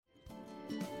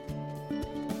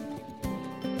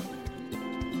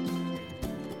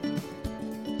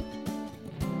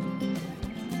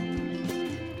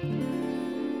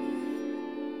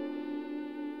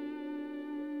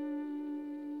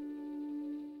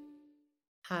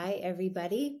Hi,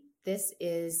 everybody. This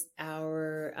is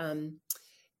our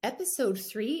episode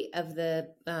 3 of the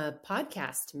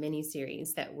podcast mini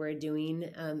series that we're doing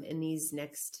in these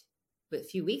next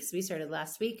few weeks. We started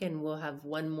last week and we'll have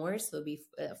one more. So it'll be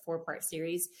a 4-part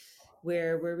series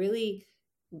where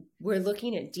we're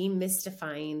looking at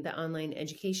demystifying the online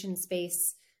education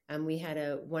space. We had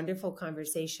a wonderful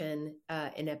conversation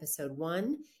in episode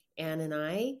 1, Anne and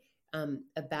I,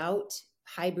 about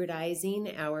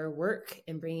hybridizing our work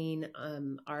and bringing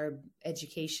our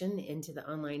education into the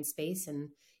online space. And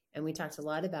we talked a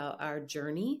lot about our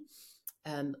journey.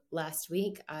 Last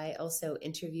week, I also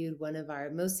interviewed one of our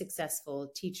most successful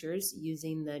teachers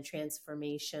using the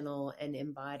transformational and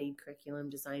embodied curriculum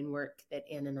design work that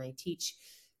Anne and I teach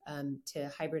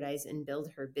to hybridize and build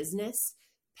her business,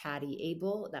 Patty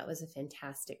Abel. That was a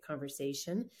fantastic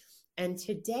conversation. And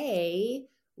today,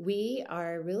 we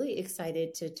are really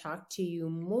excited to talk to you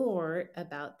more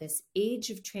about this age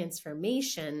of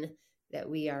transformation that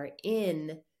we are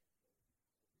in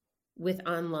with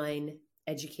online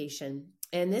education.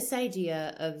 And this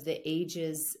idea of the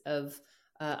ages of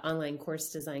online course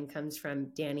design comes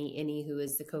from Danny Iny, who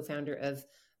is the co-founder of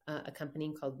a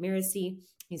company called Mirasee.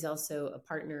 He's also a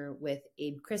partner with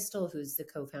Abe Crystal, who's the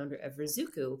co-founder of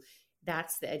Rizuku.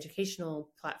 That's the educational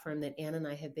platform that Anne and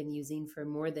I have been using for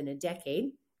more than a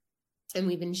decade. And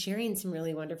we've been sharing some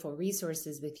really wonderful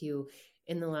resources with you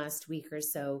in the last week or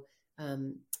so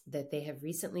that they have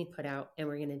recently put out. And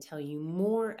we're going to tell you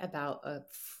more about a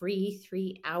free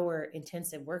 3-hour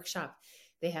intensive workshop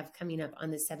they have coming up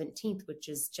on the 17th, which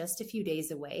is just a few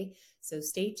days away. So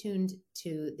stay tuned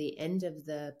to the end of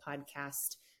the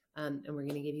podcast, and we're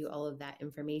going to give you all of that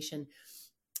information.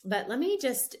 But let me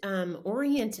just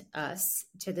orient us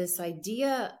to this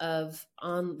idea of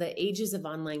on the ages of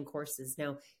online courses.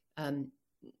 Now, and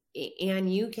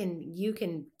you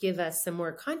can give us some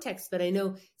more context, but I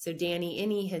know, so Danny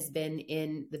Iny has been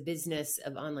in the business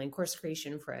of online course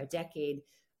creation for a decade,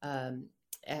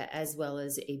 as well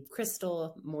as Abe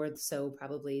Crystal, more so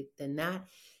probably than that.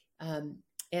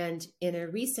 And in a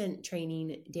recent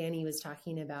training, Danny was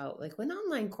talking about like when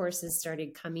online courses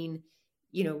started coming,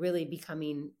 really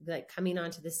becoming like coming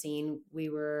onto the scene. We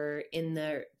were in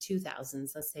the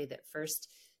 2000s, let's say that first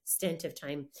stint of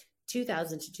time,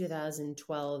 2000 to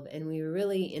 2012, and we were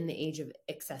really in the age of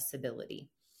accessibility.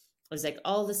 It was like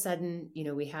all of a sudden,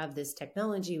 we have this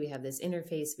technology, we have this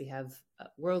interface, we have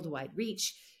worldwide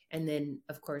reach. And then,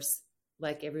 of course,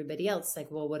 like everybody else,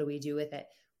 like, well, what do we do with it?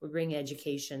 We bring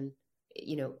education,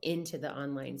 into the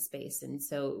online space. And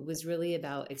so it was really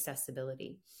about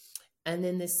accessibility. And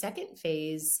then the second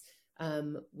phase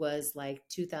was like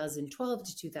 2012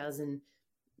 to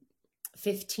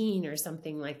 2015 or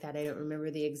something like that. I don't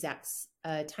remember the exact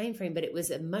time frame, but it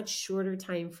was a much shorter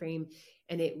time frame.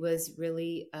 And it was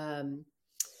really, the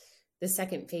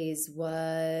second phase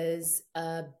was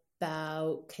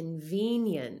about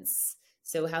convenience.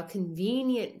 So how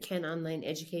convenient can online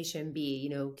education be?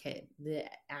 The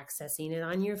accessing it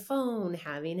on your phone,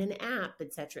 having an app,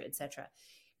 et cetera, et cetera.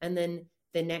 And then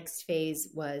the next phase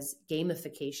was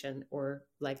gamification, or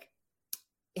like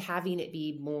having it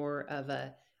be more of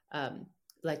a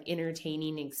like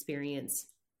entertaining experience.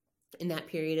 In that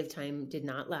period of time did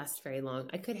not last very long.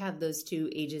 I could have those two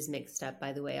ages mixed up,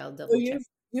 by the way. I'll double check.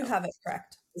 You have it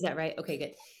correct. Is that right? Okay,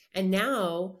 good. And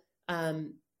now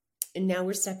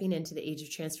we're stepping into the age of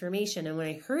transformation. And when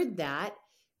I heard that,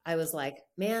 I was like,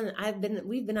 man,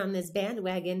 we've been on this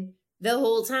bandwagon the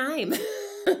whole time.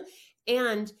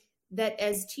 And that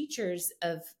as teachers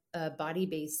of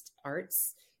body-based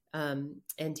arts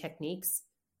and techniques,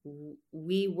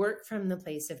 we work from the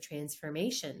place of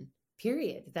transformation,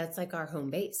 period. That's like our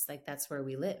home base. Like that's where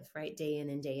we live, right? Day in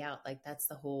and day out. Like that's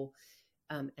the whole,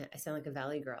 I sound like a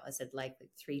Valley girl. I said like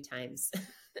 3 times.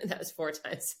 That was 4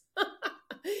 times.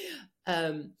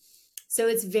 So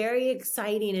it's very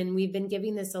exciting. And we've been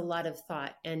giving this a lot of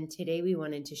thought. And today we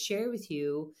wanted to share with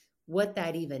you what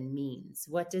that even means.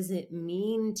 What does it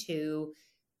mean to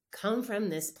come from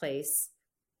this place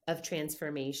of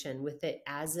transformation with it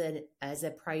as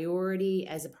a priority,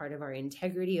 as a part of our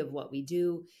integrity of what we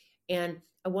do? And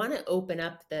I want to open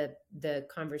up the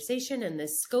conversation and the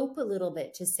scope a little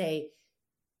bit to say,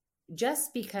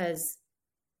 just because,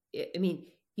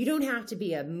 you don't have to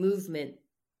be a movement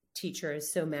teacher, a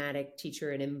somatic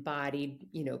teacher, an embodied,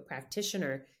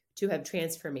 practitioner to have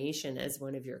transformation as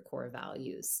one of your core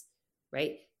values,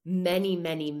 right? Many,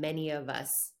 many, many of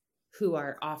us who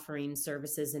are offering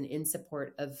services and in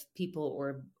support of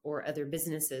people or other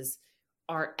businesses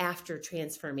are after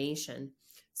transformation.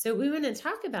 So we want to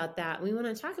talk about that. We want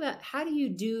to talk about how do you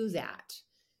do that?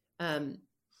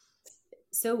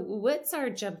 So what's our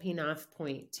jumping off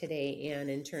point today, Anne,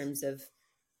 in terms of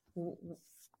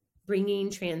bringing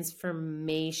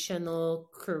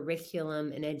transformational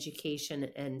curriculum and education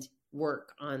and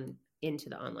work on into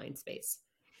the online space?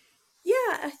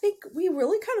 Yeah, I think we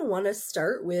really kind of want to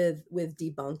start with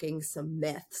debunking some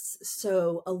myths.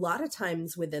 So a lot of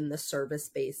times within the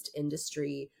service-based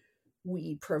industry,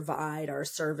 we provide our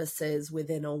services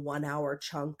within a 1 hour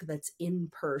chunk that's in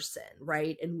person,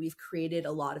 right? And we've created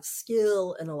a lot of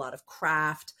skill and a lot of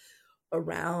craft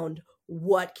around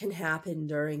what can happen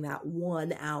during that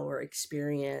 1 hour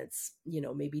experience,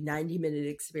 maybe 90-minute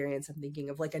experience. I'm thinking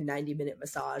of like a 90-minute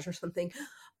massage or something,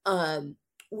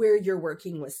 where you're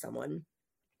working with someone.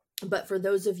 But for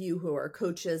those of you who are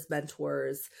coaches,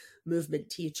 mentors, movement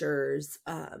teachers,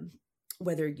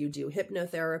 whether you do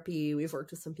hypnotherapy, we've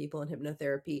worked with some people in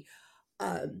hypnotherapy.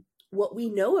 What we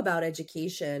know about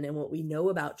education and what we know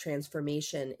about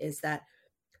transformation is that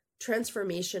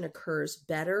transformation occurs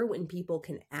better when people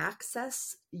can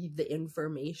access the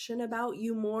information about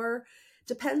you more.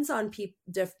 Depends on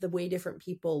the way different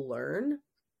people learn.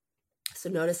 So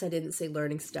notice I didn't say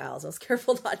learning styles. I was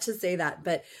careful not to say that,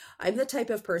 but I'm the type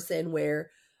of person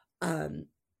where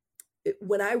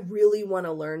when I really want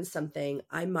to learn something,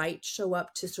 I might show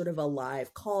up to sort of a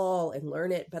live call and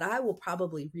learn it, but I will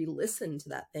probably re-listen to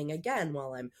that thing again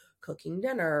while I'm cooking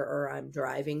dinner, or I'm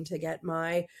driving to get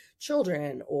my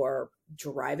children, or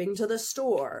driving to the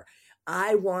store.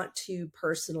 I want to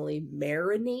personally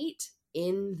marinate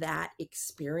in that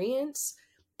experience.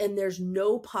 And there's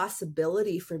no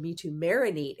possibility for me to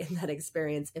marinate in that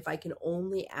experience if I can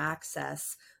only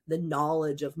access the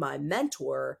knowledge of my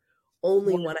mentor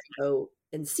only when I go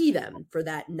and see them for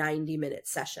that 90-minute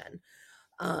session.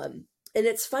 And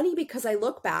it's funny because I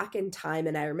look back in time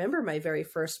and I remember my very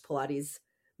first Pilates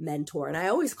mentor, and I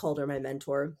always called her my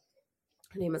mentor.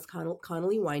 Her name is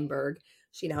Connelly Weinberg.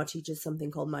 She now teaches something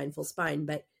called Mindful Spine,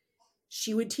 but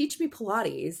she would teach me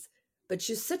Pilates, but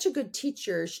she's such a good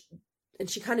teacher. And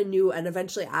she kind of knew, and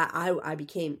eventually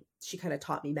she kind of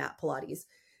taught me mat Pilates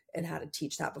and how to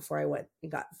teach that before I went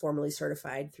and got formally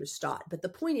certified through Stott. But the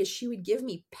point is, she would give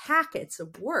me packets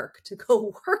of work to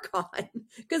go work on,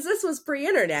 because this was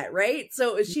pre-internet, right?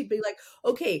 So she'd be like,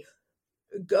 okay,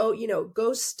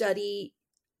 go study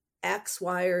X,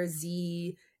 Y, or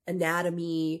Z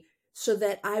anatomy, so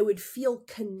that I would feel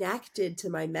connected to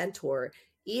my mentor,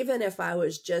 even if I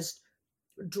was just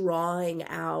drawing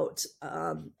out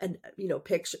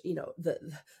picture,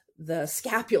 the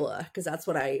scapula, because that's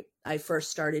what I first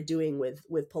started doing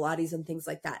with Pilates and things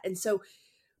like that. And so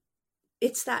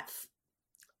it's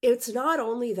not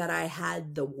only that I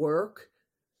had the work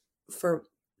for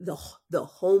the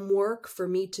homework for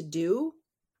me to do,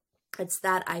 it's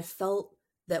that I felt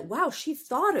that, wow, she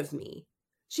thought of me.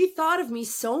 She thought of me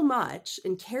so much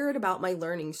and cared about my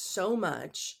learning so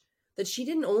much that she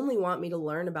didn't only want me to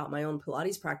learn about my own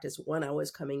Pilates practice when I was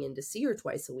coming in to see her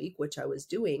twice a week, which I was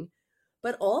doing,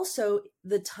 but also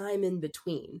the time in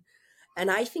between. And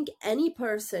I think any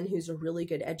person who's a really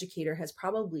good educator has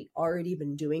probably already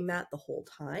been doing that the whole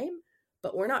time,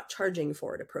 but we're not charging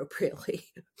for it appropriately.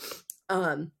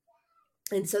 And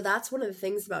so that's one of the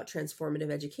things about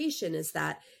transformative education is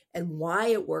that, and why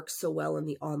it works so well in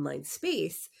the online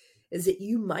space, is that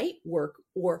you might work,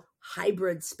 or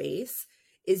hybrid space,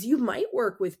 is you might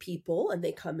work with people and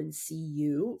they come and see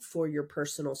you for your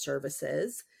personal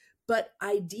services. But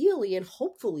ideally and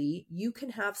hopefully you can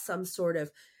have some sort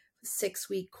of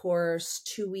 6-week course,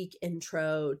 2-week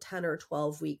intro, 10 or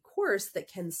 12-week course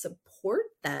that can support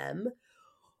them.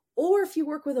 Or if you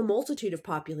work with a multitude of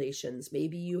populations,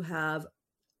 maybe you have,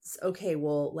 okay,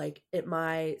 well, like at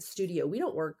my studio, we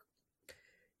don't work,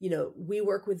 we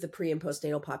work with the pre and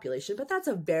postnatal population, but that's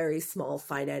a very small,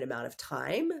 finite amount of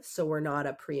time. So we're not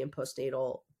a pre and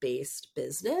postnatal based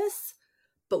business,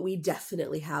 but we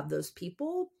definitely have those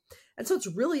people. And so it's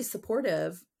really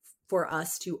supportive for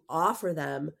us to offer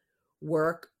them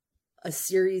a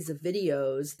series of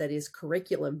videos that is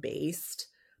curriculum based,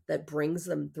 that brings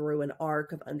them through an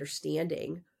arc of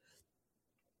understanding,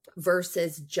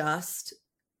 versus just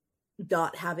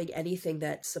not having anything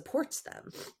that supports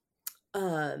them.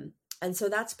 And so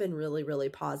that's been really, really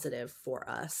positive for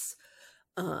us.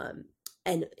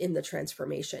 And in the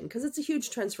transformation, because it's a huge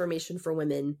transformation for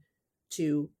women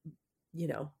to,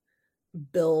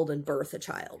 build and birth a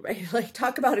child, right? Like,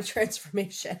 talk about a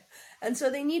transformation. And so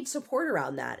they need support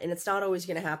around that. And it's not always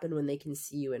going to happen when they can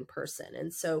see you in person.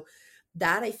 And so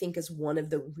that, I think, is one of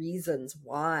the reasons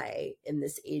why in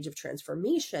this age of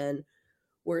transformation,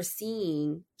 we're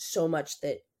seeing so much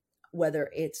that, whether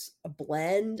it's a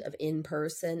blend of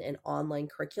in-person and online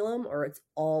curriculum, or it's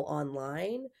all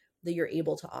online, that you're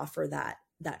able to offer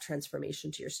that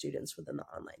transformation to your students within the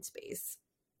online space.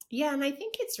 Yeah. And I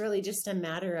think it's really just a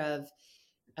matter of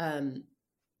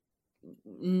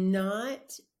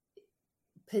not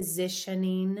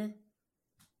positioning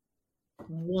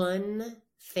one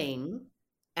thing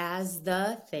as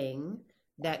the thing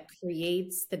that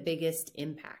creates the biggest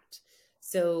impact.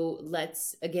 So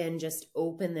let's again just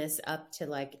open this up to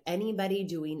like anybody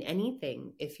doing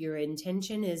anything. If your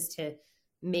intention is to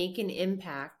make an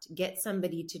impact, get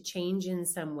somebody to change in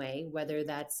some way, whether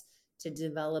that's to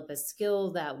develop a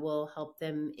skill that will help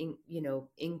them,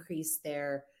 increase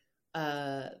their,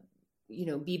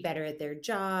 be better at their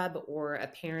job, or a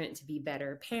parent to be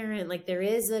better parent. Like there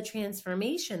is a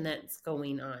transformation that's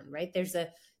going on, right? There's a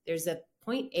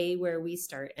point A where we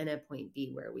start and a point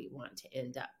B where we want to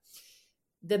end up.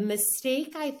 The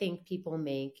mistake I think people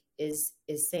make is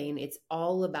saying it's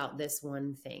all about this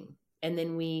one thing. And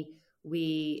then we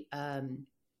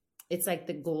it's like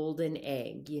the golden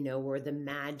egg, or the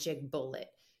magic bullet.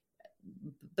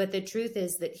 But the truth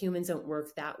is that humans don't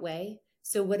work that way.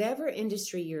 So whatever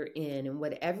industry you're in and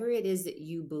whatever it is that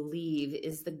you believe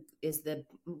is the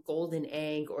golden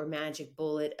egg or magic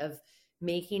bullet of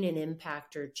making an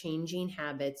impact or changing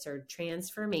habits or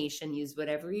transformation, use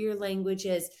whatever your language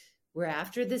is, we're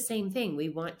after the same thing. We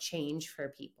want change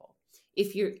for people.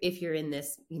 If you're in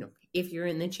this, if you're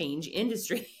in the change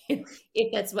industry,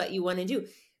 if that's what you want to do.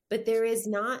 But there is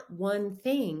not one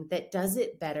thing that does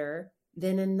it better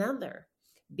than another,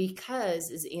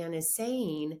 because as Anne is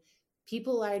saying,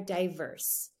 people are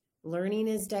diverse. Learning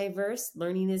is diverse.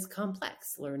 Learning is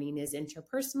complex. Learning is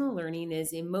interpersonal. Learning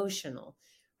is emotional,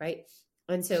 right?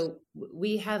 And so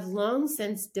we have long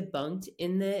since debunked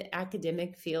in the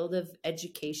academic field of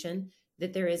education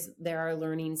that there are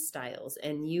learning styles,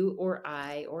 and you or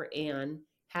I or Anne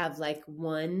have like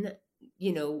one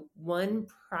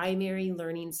primary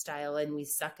learning style and we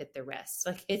suck at the rest.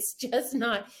 Like it's just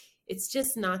not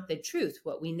the truth.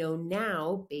 What we know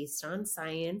now based on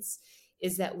science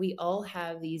is that we all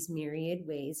have these myriad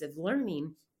ways of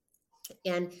learning,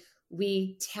 and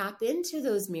we tap into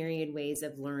those myriad ways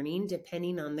of learning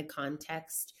depending on the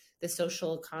context, the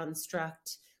social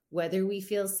construct, whether we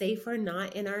feel safe or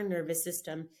not in our nervous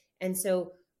system. And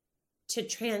so to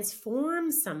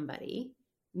transform somebody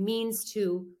means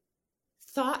to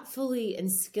thoughtfully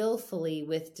and skillfully,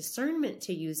 with discernment,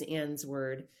 to use Anne's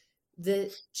word,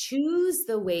 choose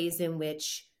the ways in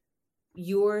which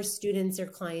your students or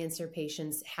clients or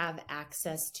patients have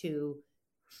access to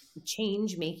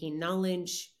change-making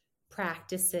knowledge,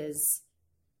 practices,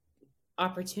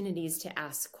 opportunities to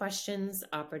ask questions,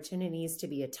 opportunities to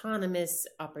be autonomous,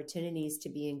 opportunities to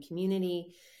be in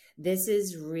community. This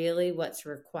is really what's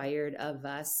required of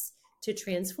us to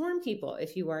transform people.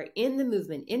 If you are in the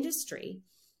movement industry,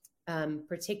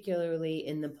 particularly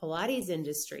in the Pilates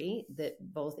industry that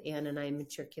both Anne and I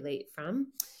matriculate from,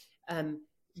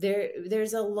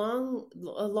 there's a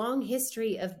long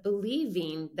history of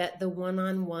believing that the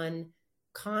one-on-one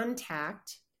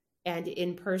contact and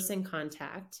in-person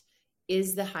contact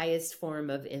is the highest form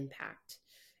of impact.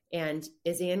 And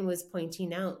as Anne was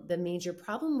pointing out, the major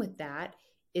problem with that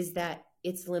is that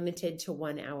it's limited to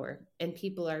 1 hour, and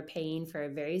people are paying for a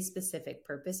very specific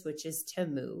purpose, which is to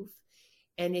move.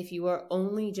 And if you are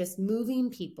only just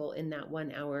moving people in that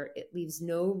 1 hour, it leaves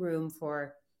no room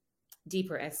for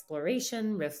deeper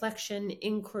exploration, reflection,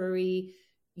 inquiry,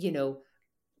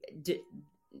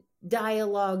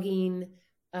 dialoguing,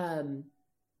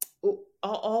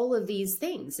 all of these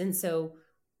things. And so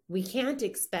we can't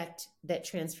expect that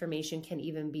transformation can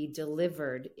even be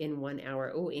delivered in 1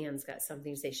 hour. Oh, Anne's got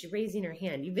something to say. She's raising her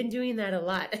hand. You've been doing that a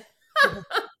lot.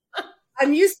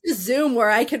 I'm used to Zoom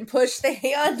where I can push the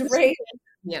hand raise.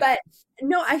 Yeah. But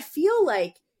no, I feel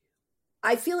like,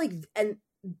 and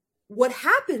what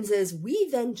happens is we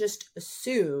then just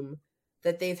assume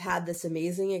that they've had this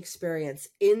amazing experience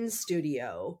in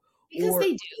studio, because or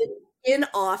they do, in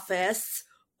office,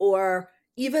 or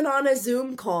even on a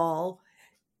Zoom call.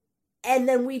 And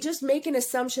then we just make an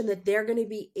assumption that they're going to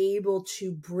be able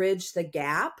to bridge the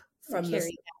gap from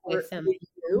the with them.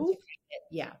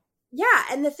 Yeah. Yeah.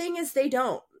 And the thing is, they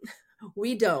don't.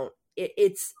 We don't.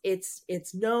 It's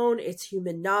known, it's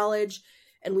human knowledge.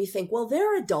 And we think, well,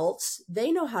 they're adults.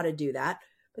 They know how to do that.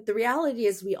 But the reality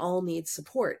is we all need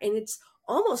support. And it's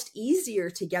almost easier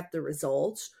to get the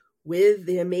results with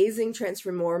the amazing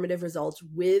transformative results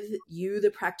with you,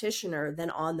 the practitioner, than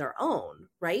on their own,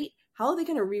 right? How are they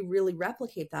going to really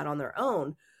replicate that on their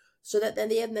own, so that then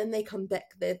they come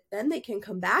back, then they can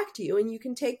come back to you and you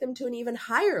can take them to an even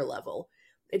higher level?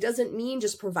 it doesn't mean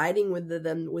just providing with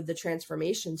them with the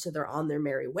transformation so they're on their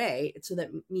merry way. So that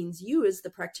means you as the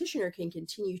practitioner can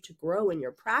continue to grow in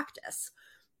your practice,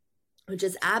 which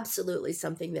is absolutely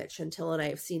something that Chantel and I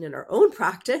have seen in our own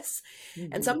practice.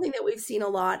 Mm-hmm. And something that we've seen a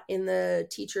lot in the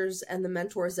teachers and the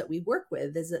mentors that we work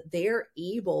with is that they're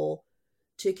able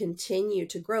to continue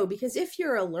to grow. Because if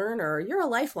you're a learner, you're a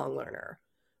lifelong learner,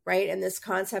 right? And this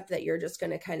concept that you're just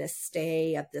going to kind of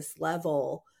stay at this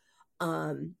level,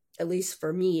 at least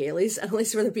for me, at least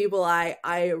for the people I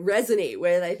resonate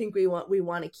with, I think we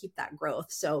want to keep that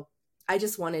growth. So I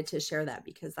just wanted to share that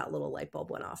because that little light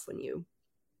bulb went off when you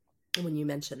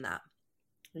mentioned that.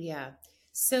 Yeah.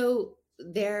 So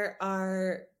there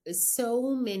are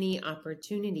so many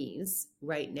opportunities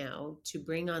right now to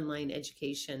bring online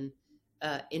education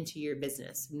into your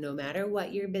business, no matter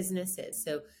what your business is.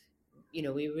 So,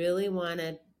 we really want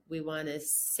to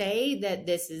say that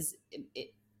this is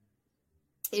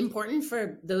important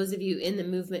for those of you in the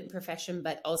movement profession,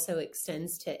 but also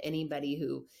extends to anybody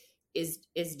who is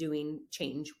doing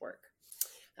change work.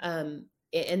 And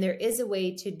there is a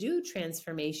way to do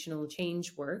transformational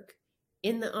change work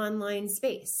in the online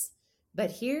space. But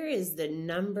here is the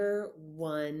number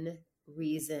one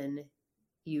reason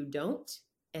you don't,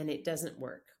 and it doesn't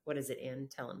work. What is it, Anne?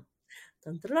 Tell them.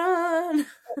 Dun, dun, dun.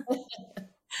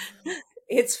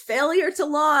 It's failure to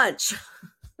launch.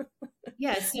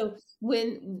 Yeah. So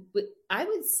when I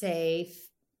would say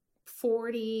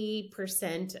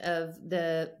 40% of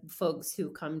the folks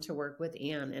who come to work with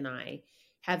Anne and I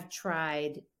have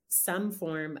tried some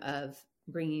form of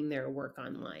bringing their work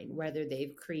online, whether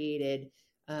they've created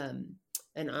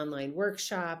an online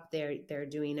workshop, they're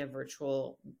doing a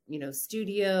virtual,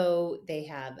 studio, they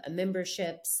have a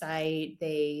membership site,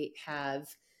 they have,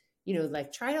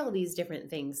 tried all these different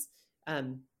things.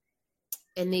 And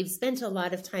they've spent a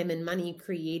lot of time and money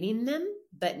creating them,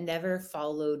 but never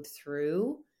followed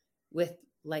through with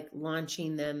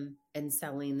launching them and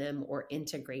selling them or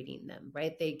integrating them,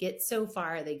 right? They get so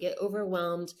far, they get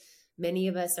overwhelmed. Many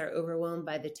of us are overwhelmed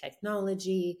by the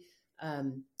technology.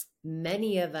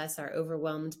 Many of us are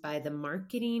overwhelmed by the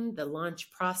marketing, the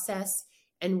launch process,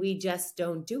 and we just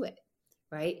don't do it,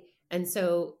 right? And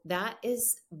so that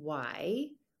is why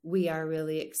we are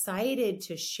really excited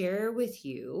to share with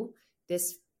you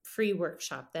this free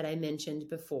workshop that I mentioned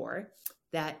before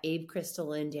that Abe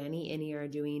Crystal and Danny Inney are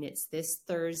doing. It's this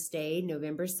Thursday,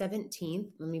 November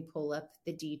 17th. Let me pull up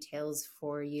the details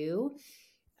for you.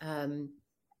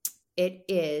 It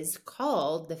is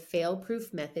called the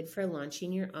Fail-Proof Method for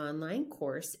Launching Your Online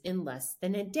Course in Less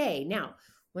Than a Day. Now,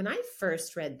 when I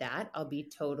first read that, I'll be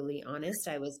totally honest,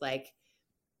 I was like,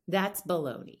 that's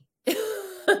baloney.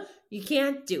 You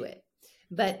can't do it.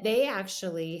 But they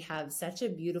actually have such a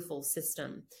beautiful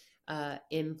system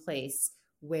in place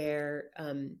where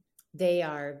they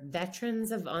are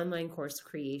veterans of online course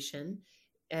creation.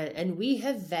 And we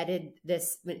have vetted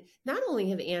this. Not only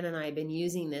have Anne and I been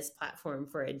using this platform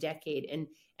for a decade,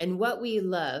 and what we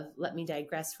love, let me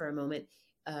digress for a moment,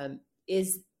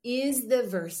 is the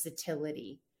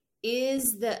versatility,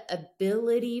 is the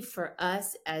ability for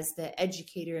us as the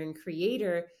educator and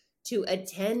creator to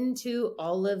attend to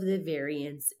all of the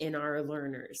variants in our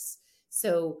learners.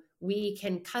 So we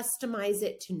can customize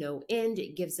it to no end.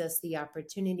 It gives us the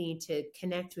opportunity to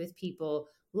connect with people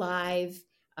live,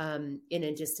 in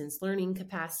a distance learning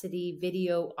capacity,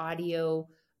 video, audio,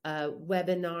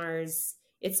 webinars.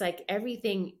 It's like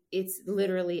everything, it's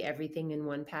literally everything in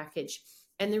one package.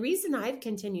 And the reason I've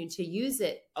continued to use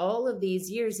it all of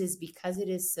these years is because it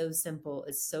is so simple,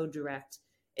 it's so direct,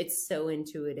 it's so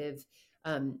intuitive.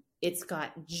 It's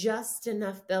got just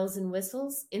enough bells and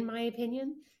whistles, in my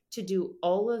opinion, to do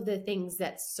all of the things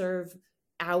that serve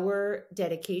our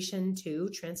dedication to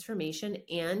transformation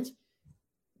and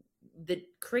the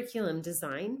curriculum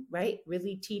design, right?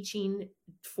 Really teaching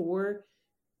for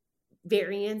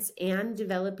variants and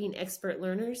developing expert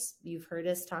learners. You've heard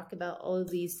us talk about all of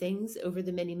these things over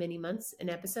the many, many months and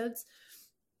episodes.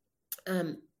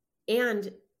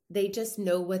 And they just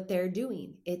know what they're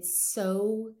doing. It's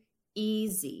so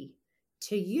easy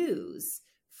to use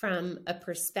from a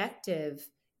perspective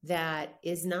that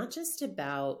is not just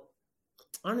about,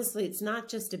 honestly, it's not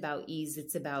just about ease,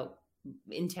 it's about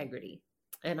integrity.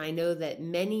 And I know that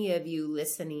many of you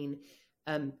listening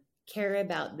care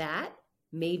about that,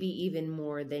 maybe even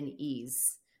more than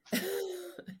ease,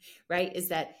 right? Is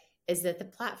that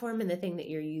the platform and the thing that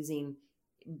you're using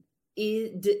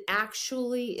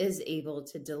actually is able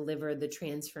to deliver the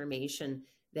transformation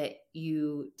that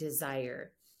you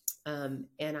desire. And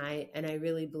I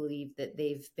really believe that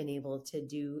they've been able to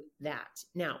do that.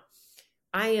 Now,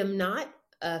 I am not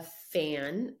a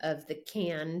fan of the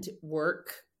canned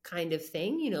work kind of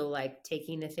thing, like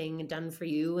taking a thing done for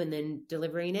you and then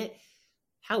delivering it.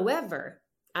 However,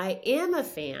 I am a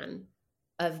fan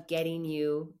of getting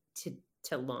you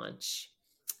to launch,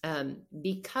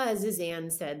 because, as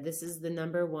Anne said, this is the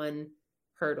number one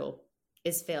hurdle,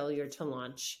 is failure to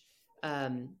launch.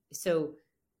 So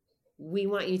we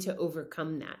want you to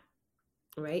overcome that,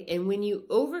 right? And when you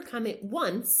overcome it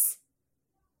once,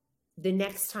 the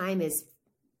next time is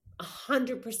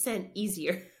 100%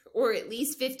 easier, or at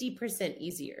least 50%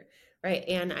 easier, right?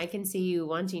 And I can see you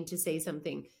wanting to say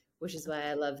something, which is why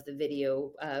I love the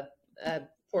video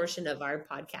portion of our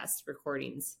podcast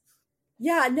recordings.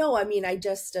 Yeah, no, I mean, I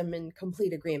just am in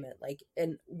complete agreement. Like,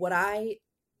 and what I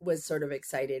was sort of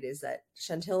excited is that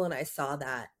Chantel and I saw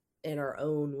that in our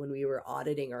own, when we were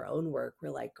auditing our own work. We're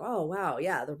like, oh, wow,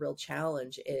 yeah, the real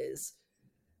challenge is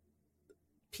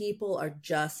people are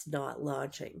just not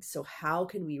launching. So how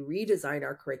can we redesign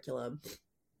our curriculum?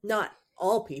 Not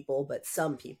all people, but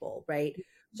some people, right?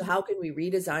 So how can we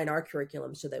redesign our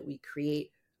curriculum so that we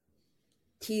create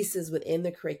pieces within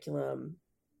the curriculum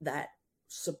that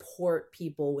support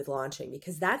people with launching?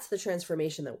 Because that's the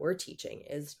transformation that we're teaching,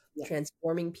 is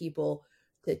transforming people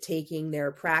to taking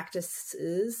their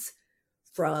practices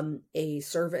from a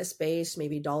service-based,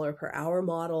 maybe dollar per hour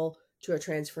model, to a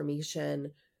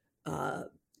transformation,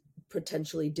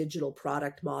 potentially digital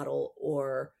product model,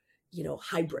 or,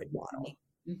 hybrid model,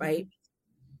 right?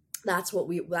 That's what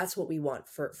we want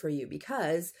for you,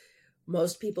 because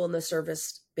most people in the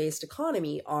service-based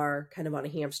economy are kind of on a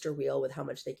hamster wheel with how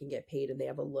much they can get paid, and they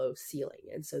have a low ceiling.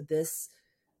 And so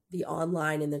the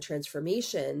online and the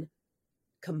transformation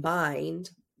combined,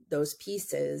 those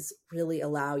pieces really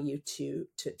allow you to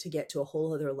get to a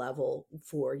whole other level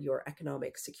for your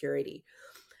economic security.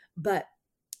 But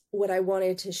what I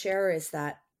wanted to share is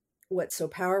that what's so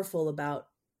powerful about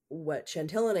what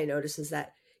Chantel and I noticed is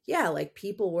that, like,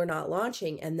 people were not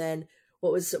launching. And then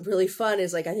what was really fun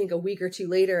is, like, I think a week or two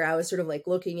later, I was sort of like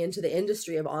looking into the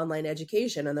industry of online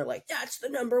education, and they're like, that's the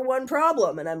number one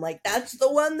problem. And I'm like, that's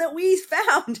the one that we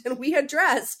found and we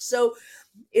addressed. So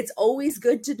it's always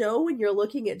good to know when you're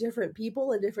looking at different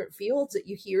people in different fields that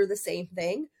you hear the same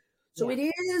thing. So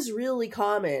it is really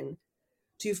common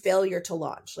to failure to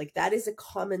launch. Like, that is a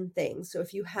common thing. So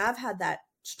if you have had that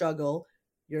struggle,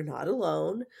 you're not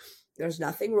alone. There's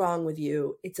nothing wrong with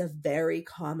you. It's a very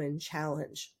common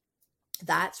challenge.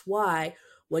 That's why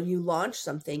when you launch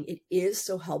something, it is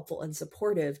so helpful and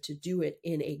supportive to do it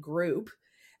in a group.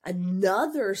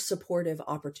 Another supportive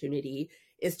opportunity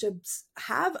is to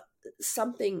have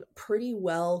something pretty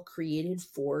well created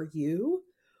for you,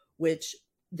 which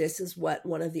this is what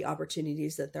one of the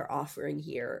opportunities that they're offering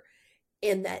here.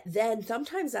 And that then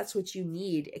sometimes that's what you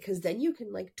need, because then you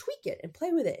can like tweak it and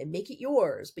play with it and make it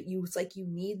yours. But it's like you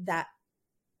need that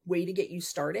way to get you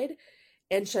started.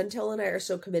 And Chantel and I are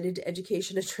so committed to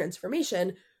education and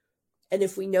transformation. And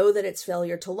if we know that it's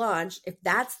failure to launch, if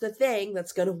that's the thing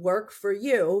that's going to work for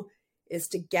you, is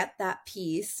to get that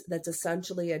piece that's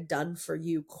essentially a done for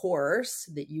you course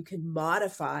that you can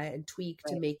modify and tweak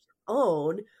to make your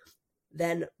own,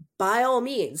 then by all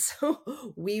means,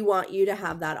 we want you to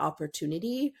have that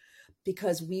opportunity,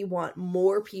 because we want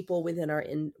more people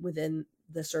within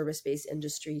the service-based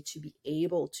industry to be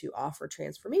able to offer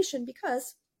transformation,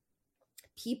 because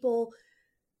people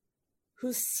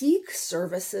who seek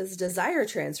services desire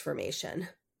transformation.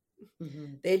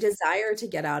 Mm-hmm. They desire to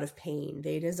get out of pain.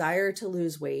 They desire to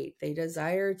lose weight. They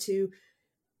desire to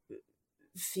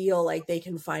feel like they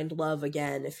can find love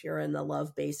again if you're in the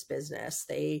love-based business.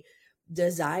 They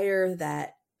desire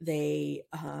that they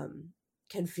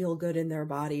can feel good in their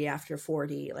body after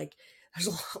 40. Like, there's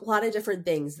a lot of different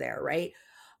things there, right?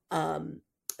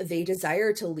 They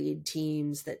desire to lead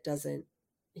teams that doesn't,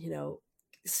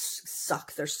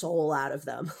 suck their soul out of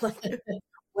them. Like,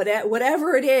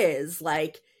 whatever it is,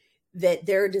 like, that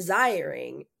they're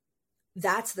desiring,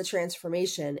 that's the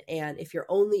transformation. And if you're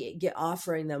only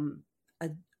offering them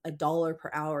a dollar per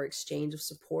hour exchange of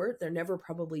support, they're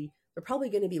probably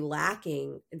going to be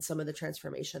lacking in some of the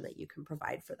transformation that you can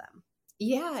provide for them.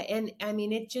 Yeah. And I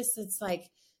mean, it's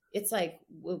like,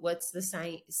 what's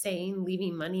the saying,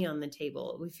 leaving money on the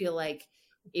table. We feel like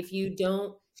if you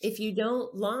don't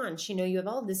launch, you have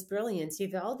all this brilliance, you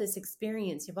have all this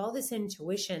experience, you have all this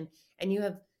intuition, and you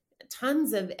have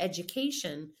tons of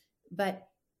education, but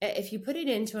if you put it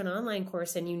into an online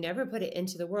course and you never put it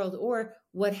into the world, or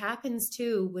what happens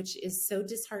too, which is so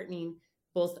disheartening,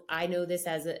 both I know this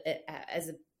as a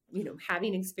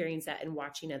having experienced that and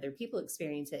watching other people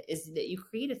experience it, is that you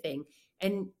create a thing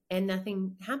and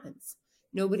nothing happens.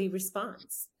 Nobody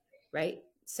responds, right?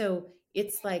 So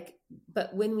it's like,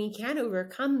 but when we can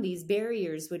overcome these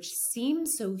barriers, which seem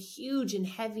so huge and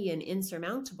heavy and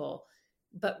insurmountable,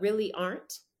 but really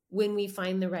aren't, when we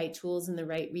find the right tools and the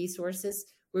right resources,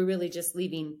 we're really just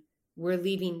we're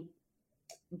leaving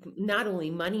not only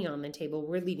money on the table,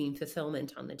 we're leaving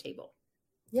fulfillment on the table.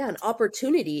 Yeah, an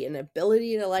opportunity, an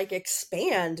ability to like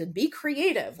expand and be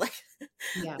creative. Like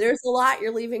there's a lot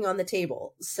you're leaving on the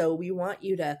table. So we want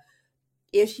you to,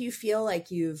 if you feel like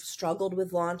you've struggled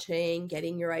with launching,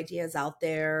 getting your ideas out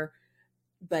there,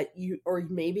 but or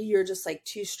maybe you're just like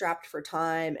too strapped for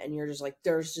time and you're just like,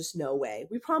 there's just no way.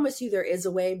 We promise you there is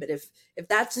a way, but if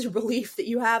that's a belief that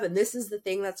you have and this is the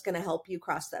thing that's going to help you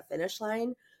cross that finish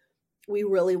line, we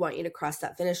really want you to cross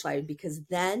that finish line, because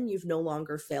then you've no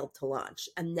longer failed to launch.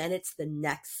 And then it's the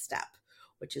next step,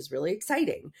 which is really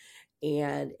exciting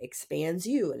and expands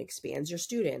you and expands your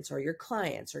students or your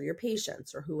clients or your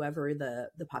patients or whoever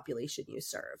the population you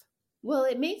serve. Well,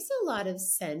 it makes a lot of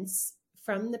sense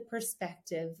from the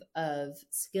perspective of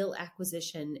skill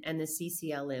acquisition and the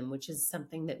CCLM, which is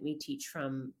something that we teach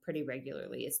from pretty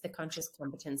regularly. It's the Conscious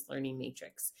Competence Learning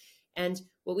Matrix. And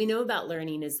what we know about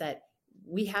learning is that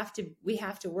we have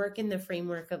to work in the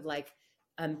framework of like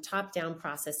top-down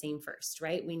processing first,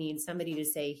 right? We need somebody to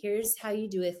say, here's how you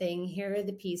do a thing. Here are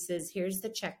the pieces. Here's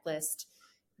the checklist.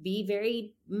 Be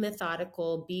very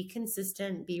methodical, be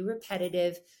consistent, be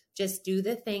repetitive. Just do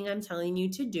the thing I'm telling you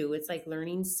to do. It's like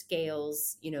learning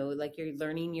scales, like you're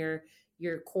learning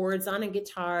your chords on a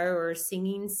guitar or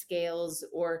singing scales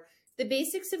or the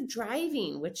basics of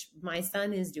driving, which my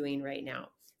son is doing right now.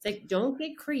 It's like, don't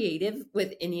get creative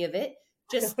with any of it.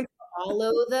 Just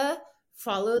follow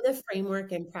the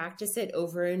framework and practice it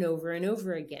over and over and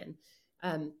over again.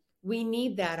 We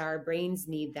need that. Our brains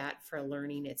need that for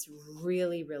learning. It's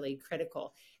really, really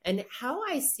critical. And how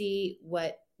I see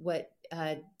what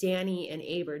Danny and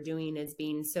Abe are doing as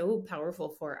being so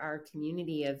powerful for our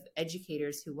community of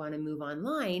educators who want to move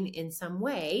online in some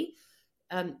way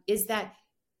is that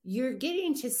you're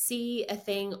getting to see a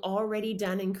thing already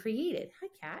done and created. Hi,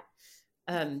 Kat.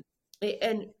 And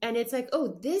it's like,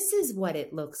 oh, this is what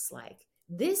it looks like.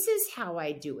 This is how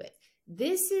I do it.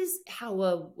 This is how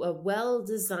a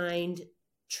well-designed,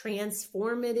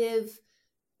 transformative,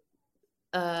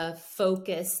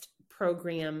 focused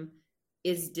program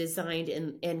is designed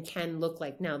and can look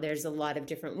like. Now, there's a lot of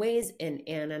different ways, and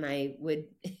Ann and I would,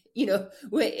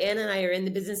 Ann and I are in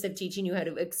the business of teaching you how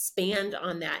to expand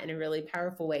on that in a really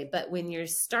powerful way. But when you're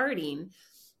starting,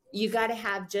 you got to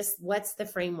have just, what's the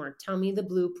framework? Tell me the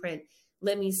blueprint.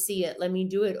 Let me see it. Let me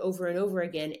do it over and over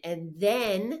again. And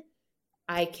then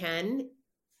I can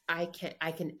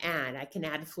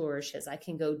add flourishes. I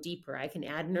can go deeper. I can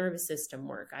add nervous system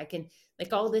work. I can,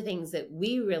 like, all the things that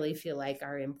we really feel like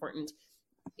are important.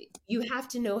 You have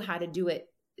to know how to do it,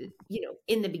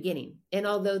 in the beginning. And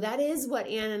although that is what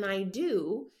Ann and I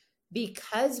do,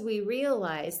 because we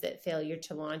realize that failure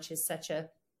to launch is such a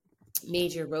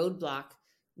major roadblock,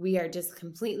 we are just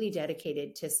completely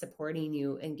dedicated to supporting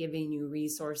you and giving you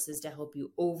resources to help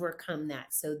you overcome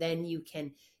that. So then you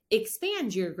can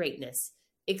expand your greatness,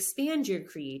 expand your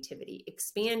creativity,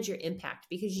 expand your impact,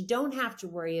 because you don't have to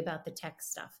worry about the tech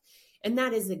stuff. And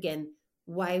that is, again,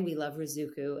 why we love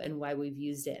Ruzuku and why we've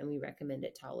used it and we recommend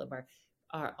it to all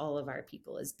of our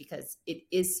people, is because it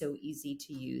is so easy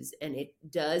to use and it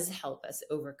does help us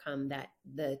overcome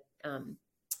the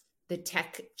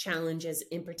tech challenges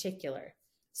in particular.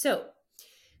 So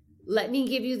let me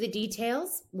give you the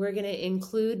details. We're going to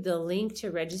include the link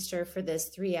to register for this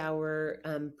 3-hour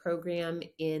program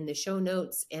in the show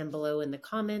notes and below in the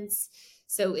comments.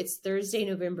 So it's Thursday,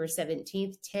 November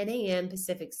 17th, 10 a.m.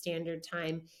 Pacific Standard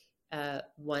Time,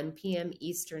 1 p.m.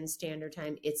 Eastern Standard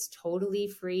Time. It's totally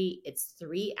free. It's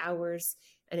 3 hours,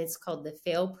 and it's called the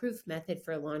Fail-Proof Method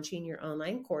for Launching Your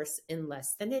Online Course in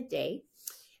Less Than a Day.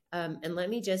 And let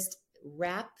me just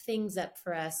wrap things up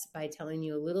for us by telling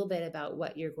you a little bit about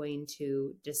what you're going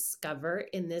to discover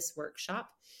in this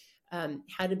workshop.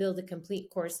 How to build a complete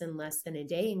course in less than a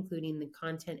day, including the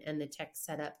content and the tech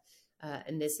setup.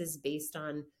 And this is based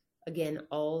on, again,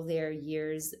 all their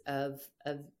years of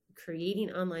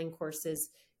creating online courses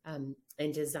and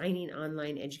designing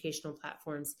online educational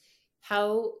platforms.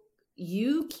 How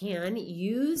you can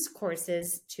use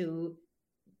courses to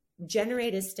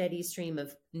generate a steady stream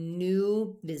of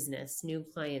new business, new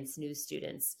clients, new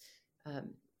students,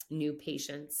 new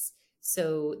patients,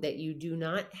 so that you do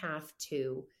not have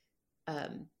to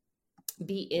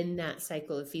be in that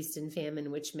cycle of feast and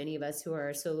famine, which many of us who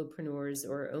are solopreneurs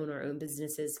or own our own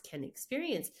businesses can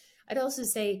experience. I'd also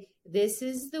say this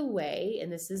is the way,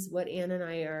 and this is what Ann and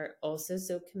I are also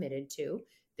so committed to,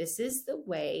 this is the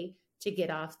way to get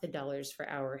off the dollars per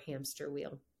hour hamster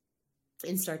wheel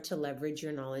and start to leverage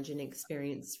your knowledge and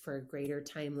experience for greater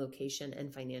time, location,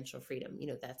 and financial freedom. You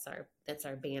know, that's our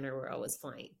banner we're always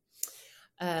flying.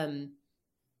 And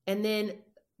then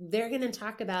they're going to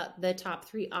talk about the top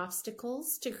 3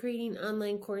 obstacles to creating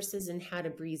online courses and how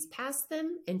to breeze past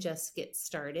them and just get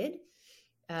started.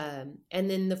 And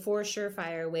then the 4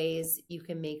 surefire ways you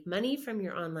can make money from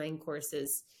your online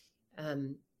courses,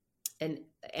 and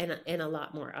a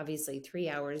lot more. Obviously, 3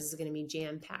 hours is going to be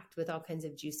jam-packed with all kinds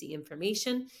of juicy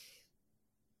information.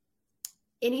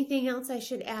 Anything else I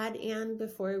should add, Anne,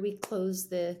 before we close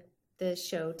the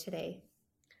show today?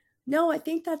 No, I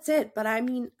think that's it. But I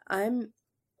mean,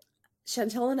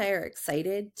 Chantel and I are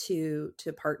excited to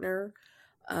partner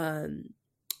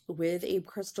with Abe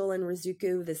Crystal and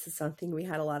Rizuku. This is something we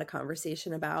had a lot of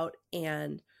conversation about,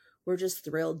 and we're just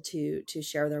thrilled to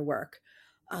share their work.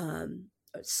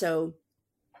 So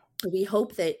we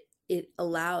hope that it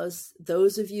allows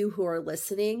those of you who are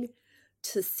listening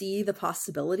to see the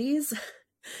possibilities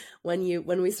when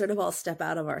we sort of all step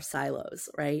out of our silos,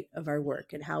 right, of our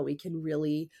work, and how we can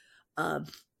really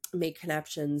make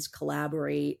connections,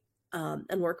 collaborate,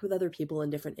 and work with other people in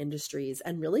different industries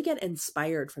and really get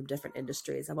inspired from different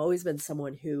industries. I've always been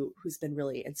someone who's been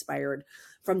really inspired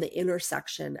from the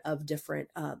intersection of different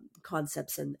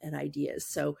concepts and ideas.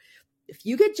 So if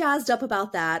you get jazzed up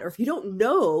about that, or if you don't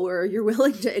know, or you're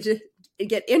willing to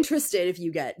get interested, if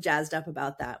you get jazzed up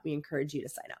about that, we encourage you to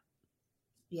sign up.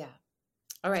 Yeah.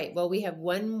 All right. Well, we have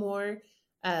one more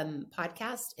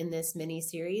podcast in this mini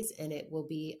series, and it will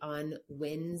be on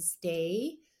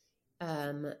Wednesday,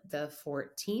 the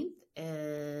 14th.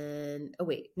 And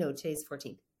today's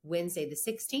 14th, Wednesday, the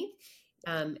 16th.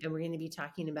 And we're going to be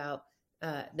talking about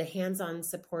the hands-on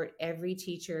support every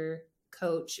teacher,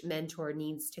 coach, mentor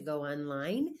needs to go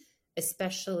online,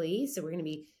 especially. So we're going to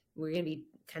be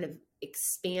kind of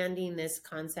expanding this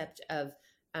concept of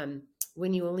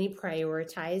when you only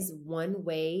prioritize one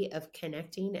way of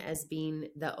connecting as being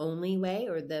the only way,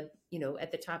 or at the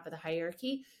top of the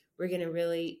hierarchy. We're going to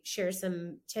really share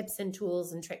some tips and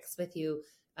tools and tricks with you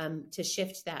to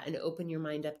shift that and open your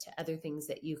mind up to other things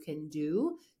that you can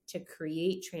do to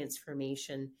create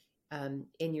transformation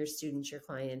in your students, your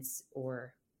clients,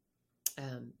 or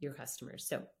your customers.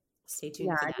 So stay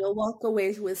tuned for that. You'll walk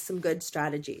away with some good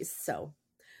strategies. So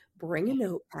bring a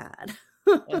notepad.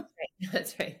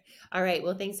 That's right. All right.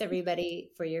 Well, thanks everybody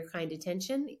for your kind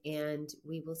attention, and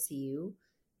we will see you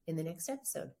in the next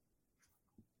episode.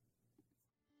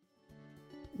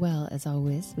 Well, as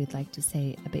always, we'd like to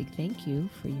say a big thank you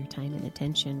for your time and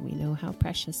attention. We know how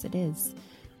precious it is.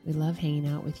 We love hanging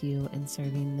out with you and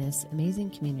serving this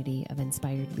amazing community of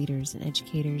inspired leaders and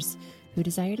educators who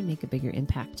desire to make a bigger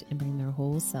impact and bring their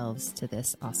whole selves to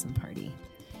this awesome party.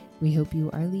 We hope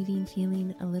you are leaving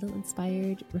feeling a little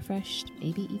inspired, refreshed,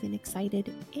 maybe even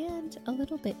excited, and a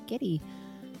little bit giddy.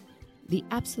 The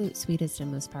absolute sweetest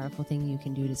and most powerful thing you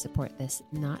can do to support this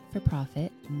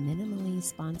not-for-profit, minimally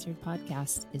sponsored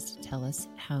podcast is to tell us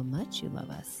how much you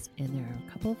love us. And there are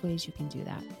a couple of ways you can do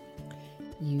that.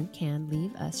 You can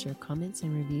leave us your comments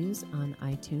and reviews on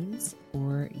iTunes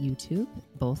or YouTube.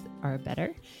 Both are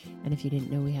better. And if you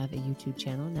didn't know we have a YouTube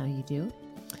channel, now you do.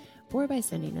 Or by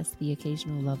sending us the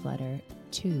occasional love letter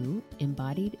to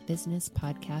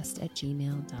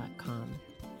embodiedbusinesspodcast@gmail.com.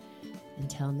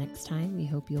 Until next time, we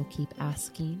hope you'll keep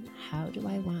asking, how do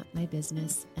I want my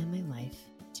business and my life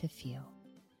to feel?